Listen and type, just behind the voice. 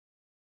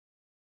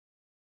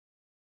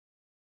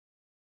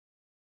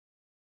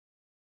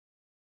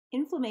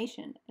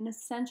Inflammation, an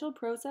essential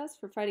process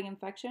for fighting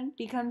infection,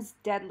 becomes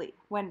deadly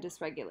when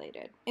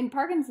dysregulated. In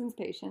Parkinson's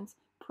patients,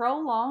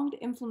 prolonged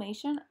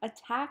inflammation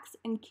attacks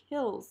and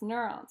kills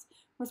neurons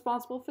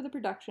responsible for the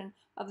production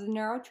of the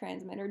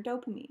neurotransmitter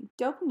dopamine.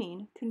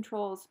 Dopamine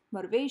controls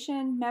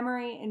motivation,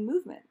 memory, and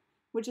movement,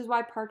 which is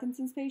why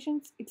Parkinson's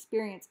patients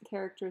experience a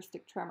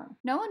characteristic tremor.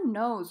 No one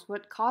knows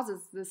what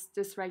causes this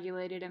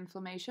dysregulated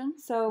inflammation,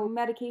 so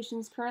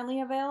medications currently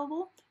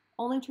available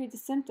only treat the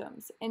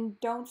symptoms and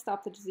don't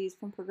stop the disease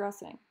from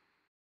progressing.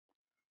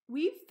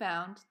 We've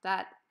found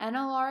that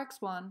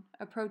NLRX1,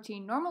 a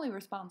protein normally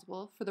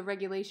responsible for the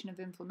regulation of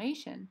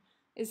inflammation,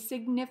 is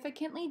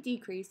significantly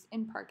decreased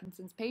in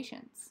Parkinson's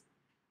patients.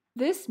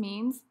 This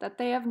means that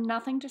they have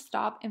nothing to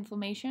stop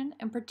inflammation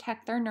and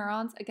protect their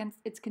neurons against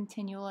its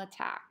continual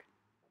attack.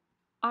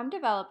 I'm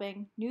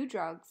developing new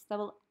drugs that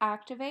will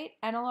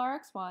activate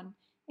NLRX1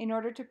 in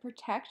order to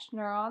protect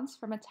neurons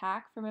from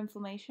attack from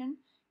inflammation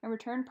and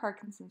return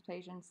Parkinson's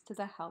patients to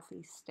the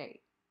healthy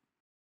state.